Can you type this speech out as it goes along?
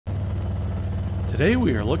Today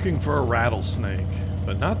we are looking for a rattlesnake,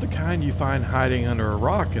 but not the kind you find hiding under a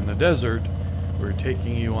rock in the desert. We're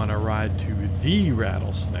taking you on a ride to the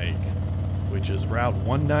Rattlesnake, which is Route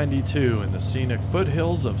 192 in the scenic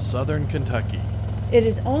foothills of southern Kentucky. It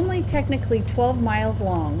is only technically 12 miles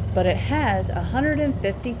long, but it has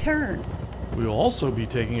 150 turns. We will also be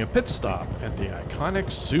taking a pit stop at the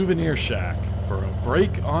iconic Souvenir Shack for a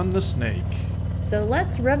break on the snake. So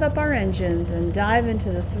let's rev up our engines and dive into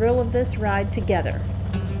the thrill of this ride together.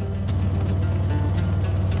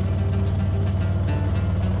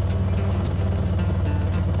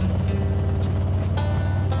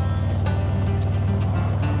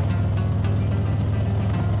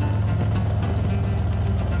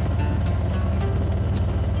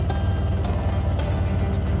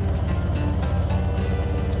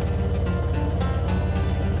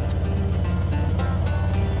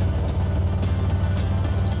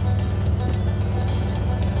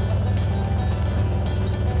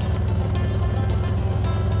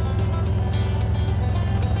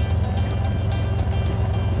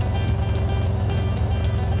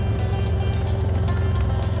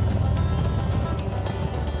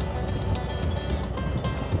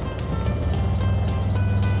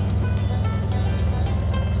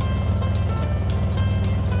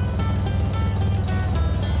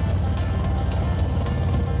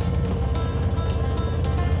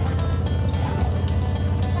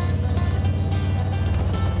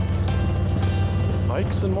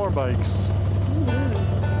 Bikes and more bikes.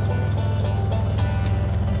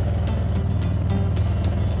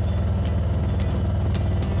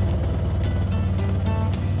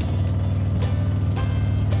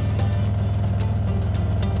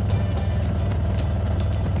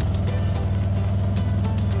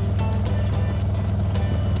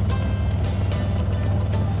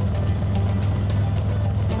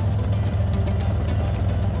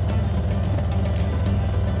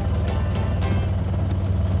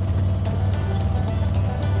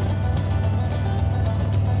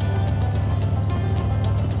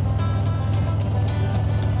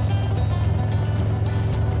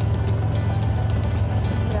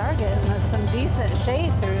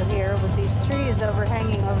 Shade through here with these trees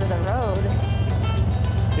overhanging over the road.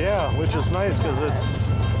 Yeah, which is nice because it's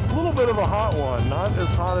a little bit of a hot one. Not as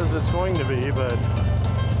hot as it's going to be, but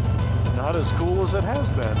not as cool as it has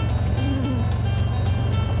been.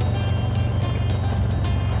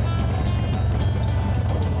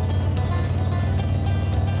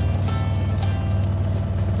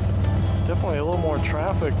 Definitely a little more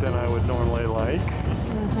traffic than I would normally like,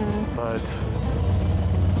 but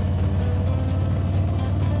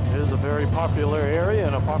it is a very popular area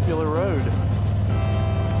and a popular road.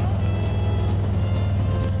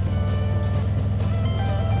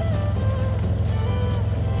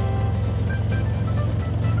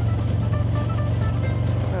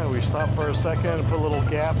 Yeah, we stopped for a second and put a little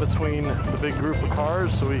gap between the big group of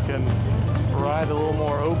cars so we can ride a little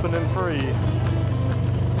more open and free.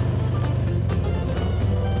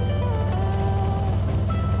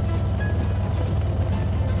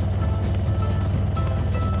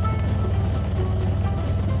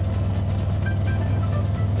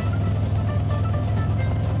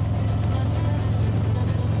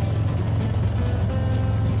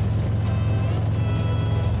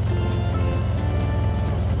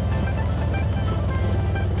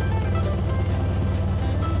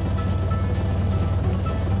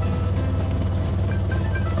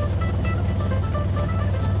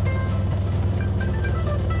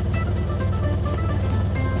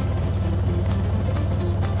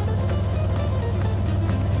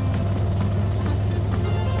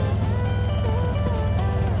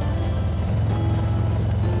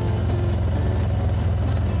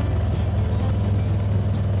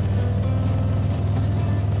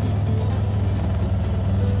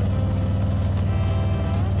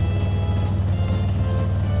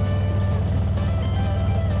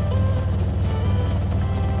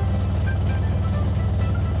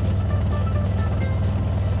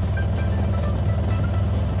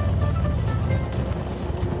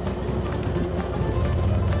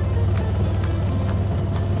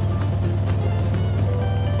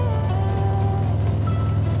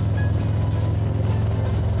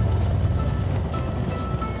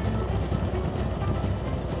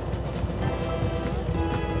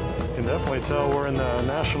 Definitely tell we're in the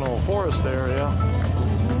National Forest area.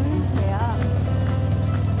 Yeah.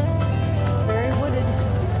 Very wooded.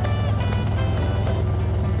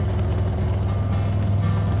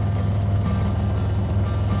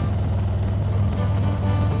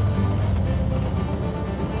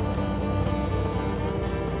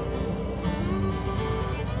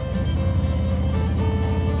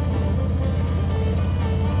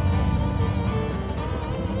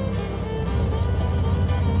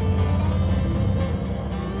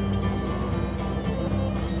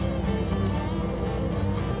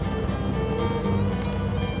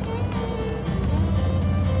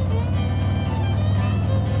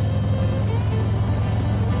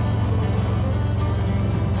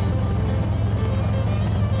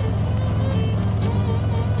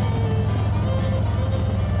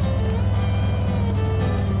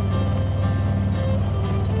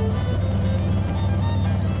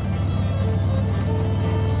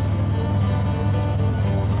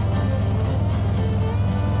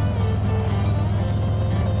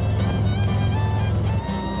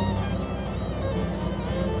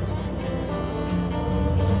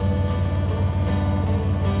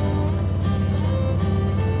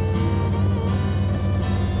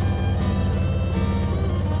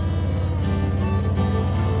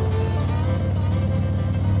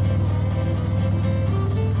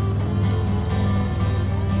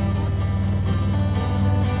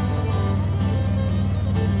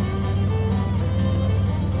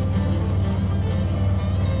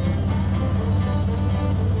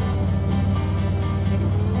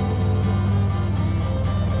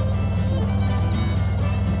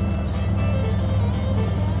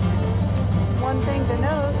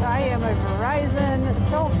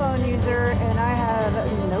 phone user and I have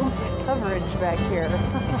no coverage back here.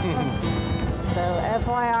 So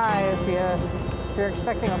FYI, if you're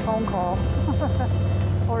expecting a phone call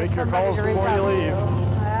or Make your somebody calls to reach before out you to leave.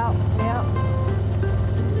 Well, yeah.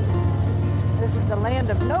 This is the land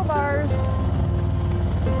of no bars.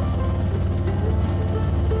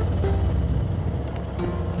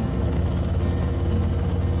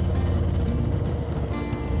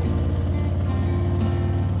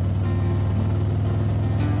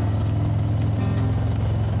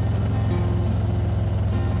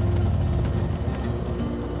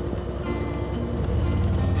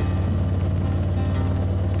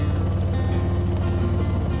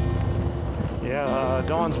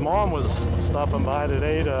 Dawn's mom was stopping by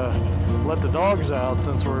today to let the dogs out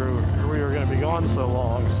since we were going to be gone so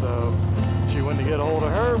long. So she went to get a hold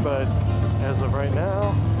of her, but as of right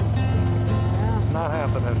now, not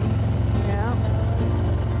happening. Yeah.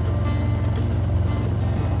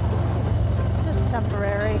 Just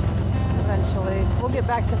temporary. Eventually. We'll get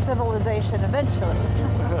back to civilization eventually.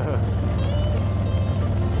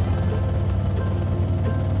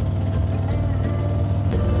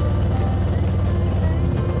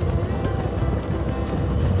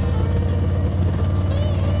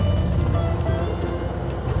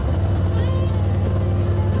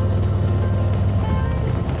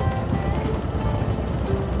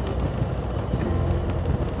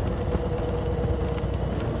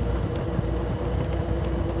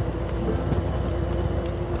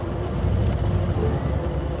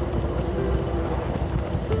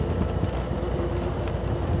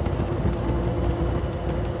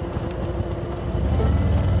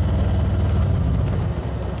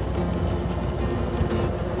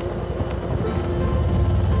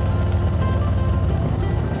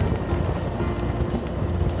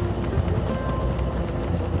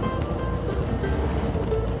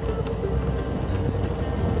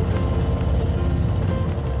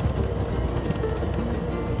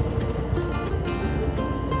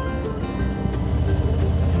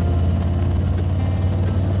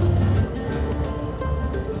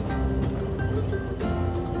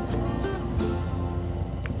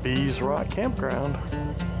 Bees Rock Campground.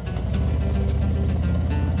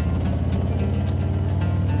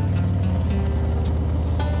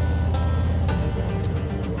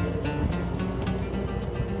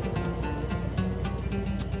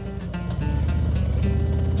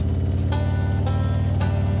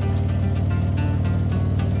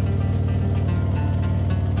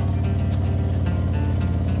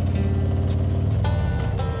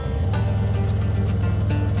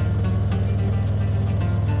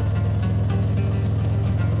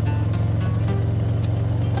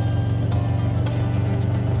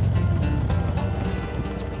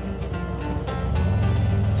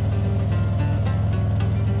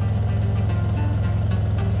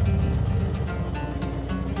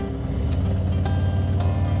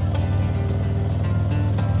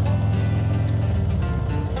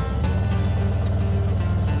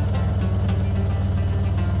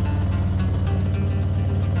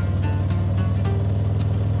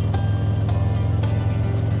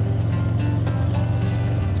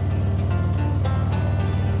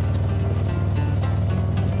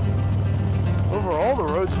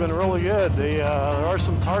 Road's been really good. There are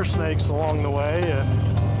some tar snakes along the way,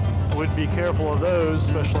 and would be careful of those,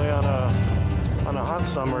 especially on a hot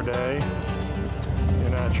summer day.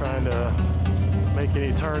 You're not trying to make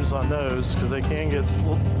any turns on those because they can get a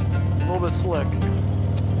little bit slick.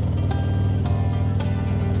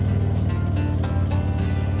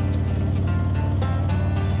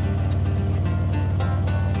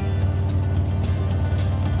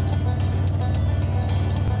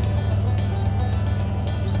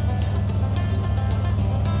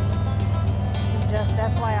 Just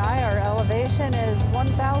FYI, our elevation is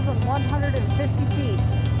 1,150 feet.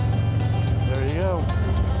 There you go.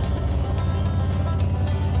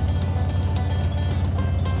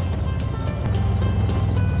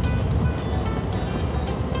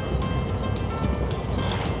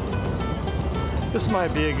 This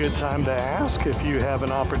might be a good time to ask if you have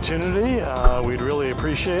an opportunity. We'd really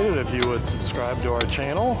appreciate it if you would subscribe to our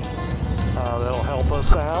channel. That'll help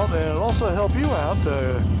us out, and it'll also help you out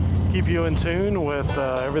to keep you in tune with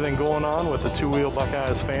everything going on with the Two Wheel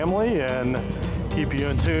Buckeyes family, and keep you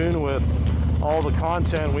in tune with all the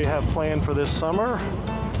content we have planned for this summer,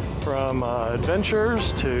 from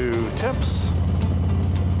adventures to tips.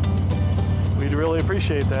 We'd really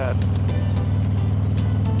appreciate that.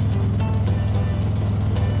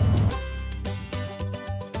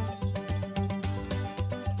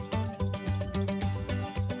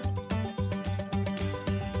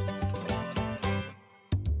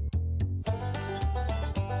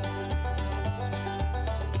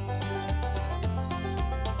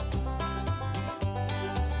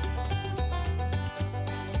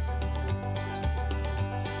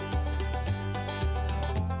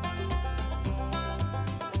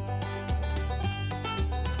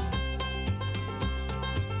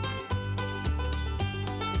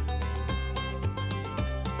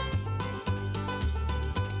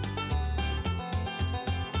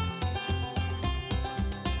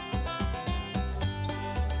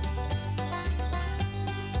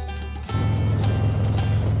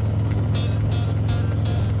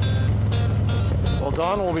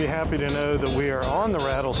 Dawn will be happy to know that we are on the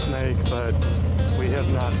Rattlesnake, but we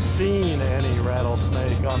have not seen any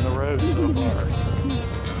rattlesnake on the road so far.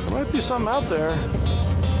 There might be some out there.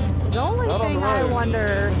 The only thing I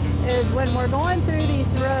wonder is when we're going through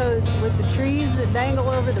these roads with the trees that dangle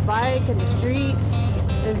over the bike and the street,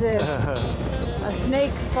 is if a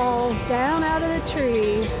snake falls down out of the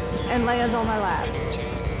tree and lands on my lap.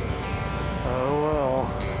 Oh well.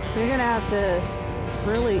 You're gonna have to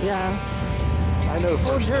really I know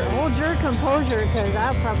hold your composure, because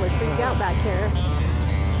I'll probably freak out back here.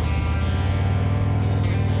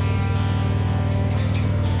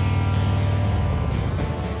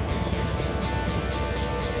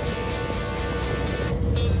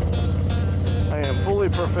 Fully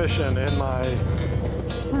proficient in my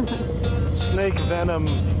snake venom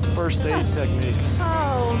first aid techniques.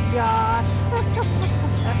 Oh gosh.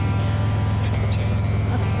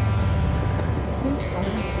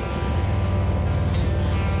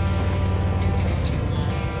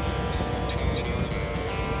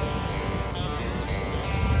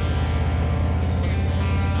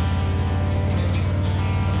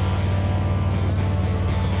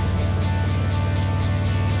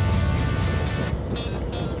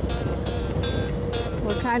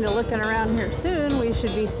 Kind of looking around here soon, we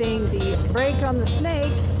should be seeing the Break on the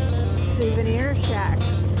Snake Souvenir Shack.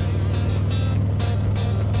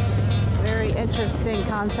 Very interesting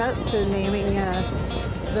concept to naming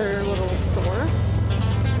their little store.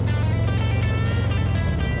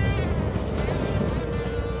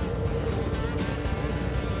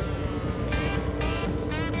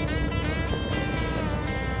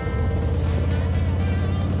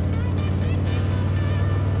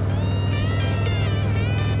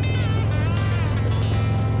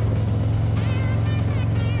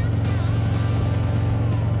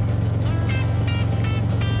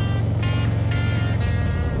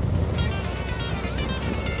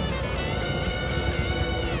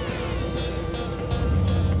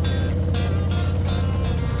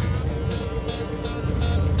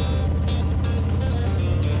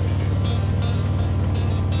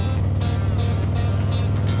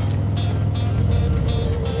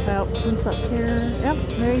 What's up here? Yep,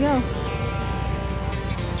 there you go.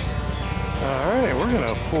 Alright, we're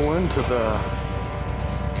gonna pull into the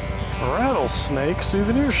Rattlesnake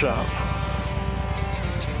Souvenir Shop.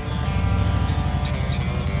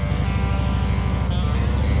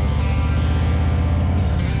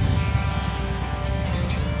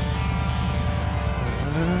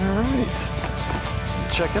 Alright,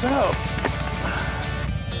 check it out.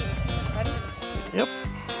 Ready? Yep.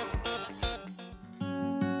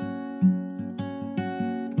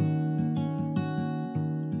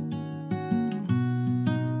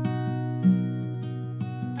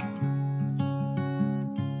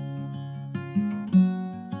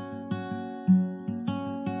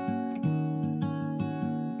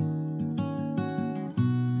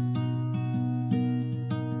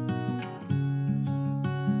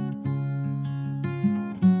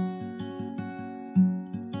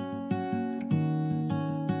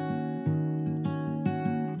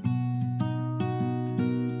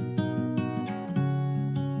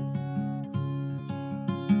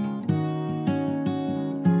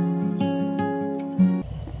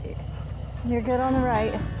 You're good on the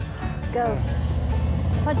right. Go.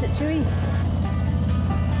 Punch it, Chewy.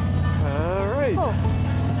 All right. Oh.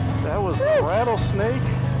 That was the Rattlesnake.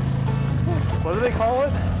 What do they call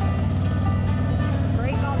it?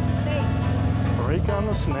 Break on the Snake. Break on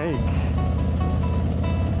the Snake.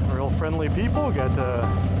 Real friendly people. Got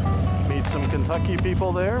to meet some Kentucky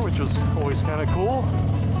people there, which was always kind of cool.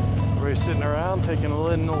 Everybody's sitting around, taking in a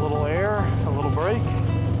little air, a little break.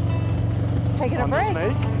 Taking a break. On the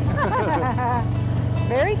Snake.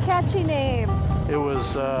 Very catchy name. It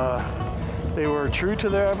was, they were true to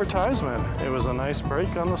their advertisement. It was a nice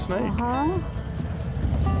break on the Snake.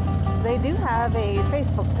 They do have a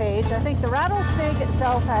Facebook page. I think the Rattlesnake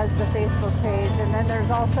itself has the Facebook page, and then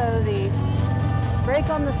there's also the Break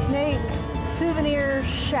on the Snake Souvenir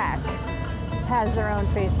Shack has their own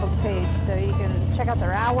Facebook page, so you can check out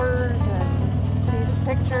their hours and see some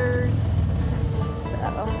pictures. So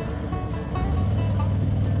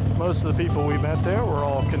most of the people we met there were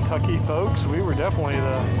all Kentucky folks. We were definitely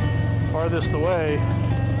the farthest away.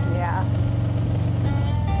 yeah,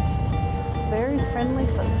 very friendly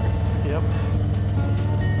folks. Yep.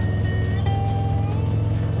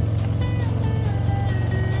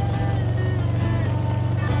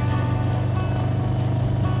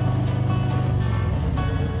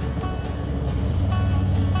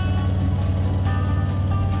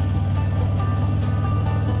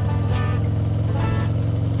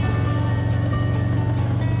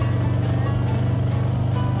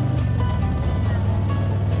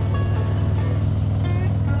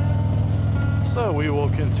 we will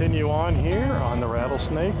continue on here on the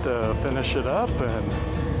Rattlesnake to finish it up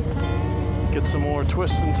and get some more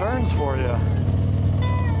twists and turns for you.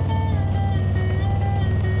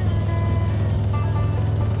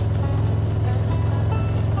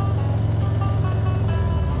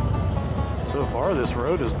 So far, this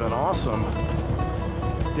road has been awesome.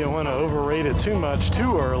 Didn't want to overrate it too much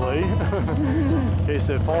too early in case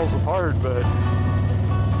it falls apart, but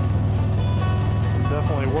it's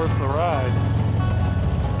definitely worth the ride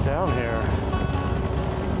down here.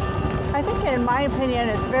 I think, in my opinion,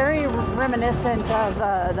 it's very reminiscent of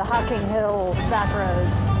the Hocking Hills back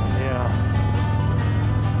roads. Yeah.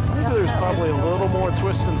 I think there's probably a little more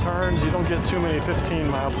twists and turns. You don't get too many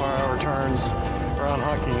 15-mile-per-hour turns around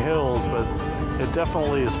Hocking Hills, but it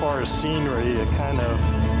definitely, as far as scenery, it kind of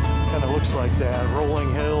looks like that.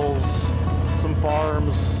 Rolling hills, some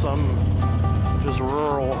farms, some just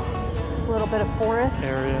rural. A little bit of forest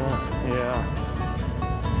area. Yeah.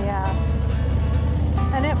 Yeah.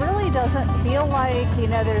 And it really doesn't feel like, you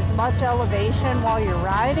know, there's much elevation while you're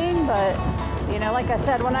riding, but, you know, like I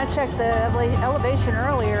said, when I checked the elevation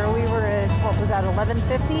earlier, we were at, what was that,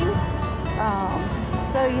 1150?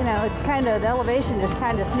 So, you know, the elevation just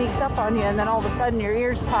kind of sneaks up on you, and then all of a sudden your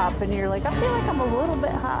ears pop and you're like, I feel like I'm a little bit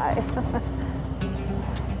high.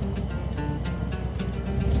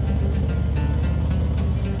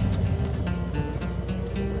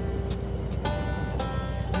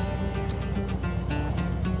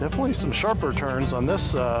 Definitely some sharper turns on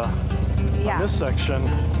this on this section.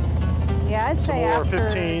 Yeah, I'd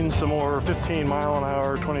say some more 15 mile an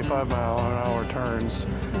hour, 25 mile an hour turns.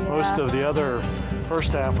 Yeah. Most of the other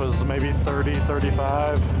first half was maybe 30,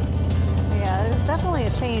 35. Yeah, there's definitely a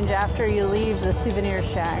change after you leave the Souvenir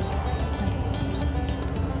Shack.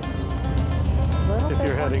 If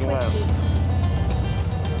you're heading west.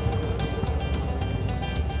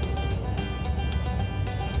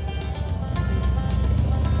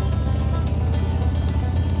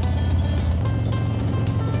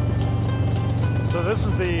 So this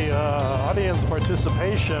is the audience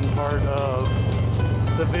participation part of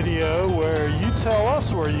the video where you tell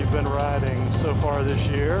us where you've been riding so far this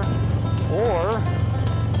year, or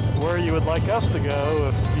where you would like us to go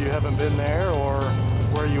if you haven't been there, or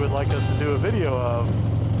where you would like us to do a video of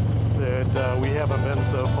that we haven't been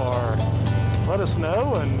so far. Let us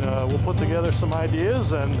know, and we'll put together some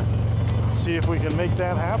ideas and see if we can make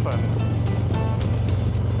that happen.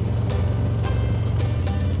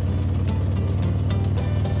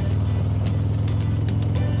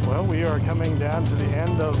 Well, we are coming down to the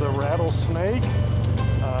end of the Rattlesnake.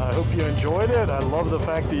 I hope you enjoyed it. I love the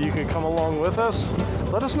fact that you could come along with us.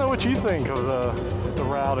 Let us know what you think of the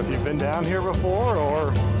route, if you've been down here before,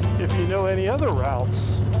 or if you know any other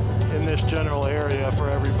routes in this general area for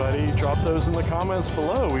everybody. Drop those in the comments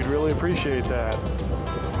below. We'd really appreciate that.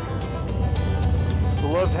 We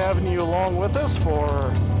loved having you along with us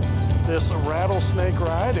for this Rattlesnake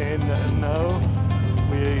ride, and no,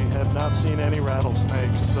 we have not seen any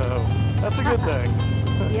rattlesnakes, so that's a good thing.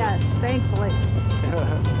 Yes, thankfully.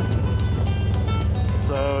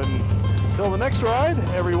 So until the next ride,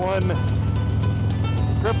 everyone,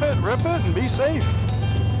 grip it, rip it, and be safe.